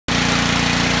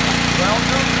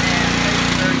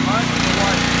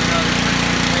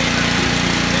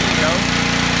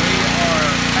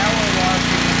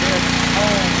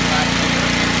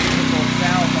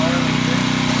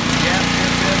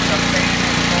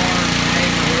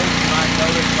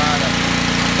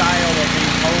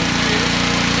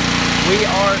We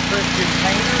are Christian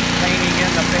painters, painting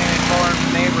in the Fannin Farms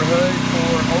neighborhood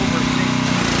for over 60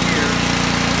 years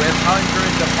with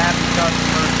hundreds of happy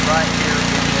customers right here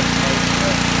in this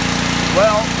neighborhood.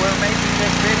 Well, we're making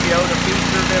this video to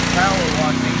feature this power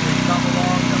washing. We come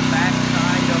along the back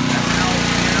side of the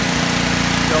house here.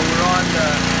 So we're on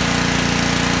the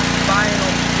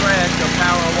final stretch of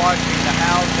power washing the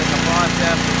house, in the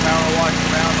process of power washing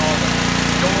around all the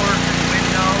doors and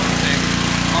windows and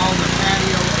all the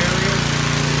patio areas.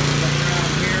 But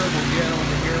around here, we'll get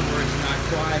over here where it's not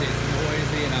quite as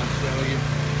noisy, and I'll show you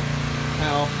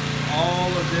how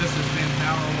all of this has been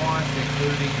power washed,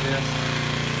 including this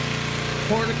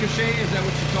porte-cochere. Is that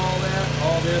what you call that?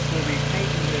 All this, will be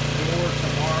painting this door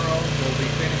tomorrow. We'll be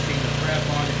finishing the prep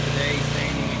on it today,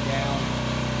 sanding it down,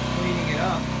 cleaning it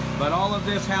up. But all of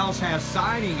this house has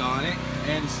siding on it,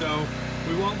 and so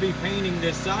we won't be painting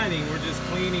this siding. We're just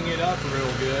cleaning it up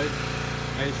real good.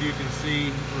 As you can see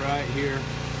right here,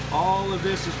 all of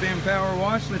this has been power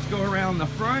washed. Let's go around the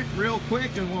front real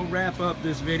quick and we'll wrap up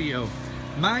this video.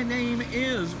 My name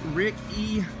is Rick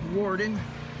E. Warden.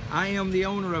 I am the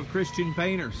owner of Christian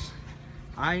Painters.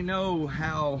 I know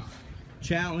how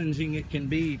challenging it can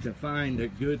be to find a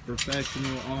good,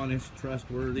 professional, honest,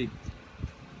 trustworthy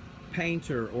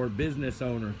painter or business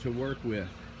owner to work with.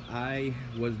 I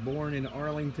was born in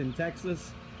Arlington,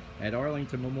 Texas, at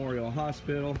Arlington Memorial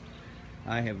Hospital.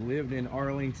 I have lived in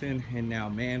Arlington and now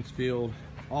Mansfield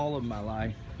all of my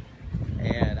life,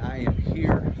 and I am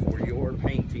here for your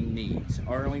painting needs.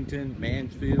 Arlington,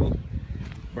 Mansfield,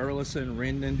 Burleson,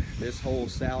 Rendon, this whole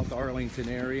South Arlington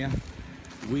area,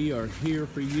 we are here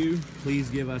for you. Please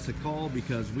give us a call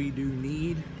because we do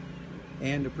need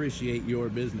and appreciate your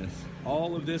business.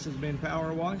 All of this has been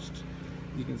power washed.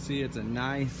 You can see it's a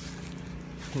nice,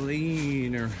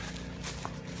 cleaner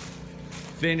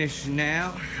finish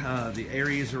now. The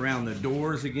areas around the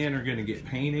doors again are going to get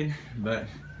painted, but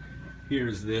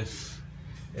here's this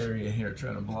area here,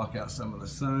 trying to block out some of the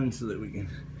sun so that we can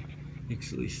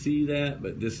actually see that.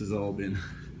 But this has all been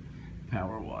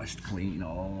power washed clean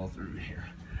all through here.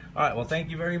 All right, well, thank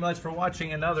you very much for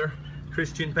watching another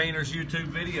Christian Painters YouTube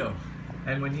video.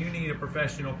 And when you need a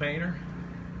professional painter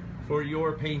for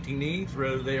your painting needs,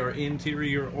 whether they are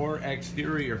interior or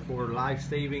exterior, for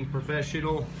life-saving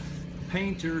professional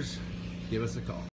painters, give us a call.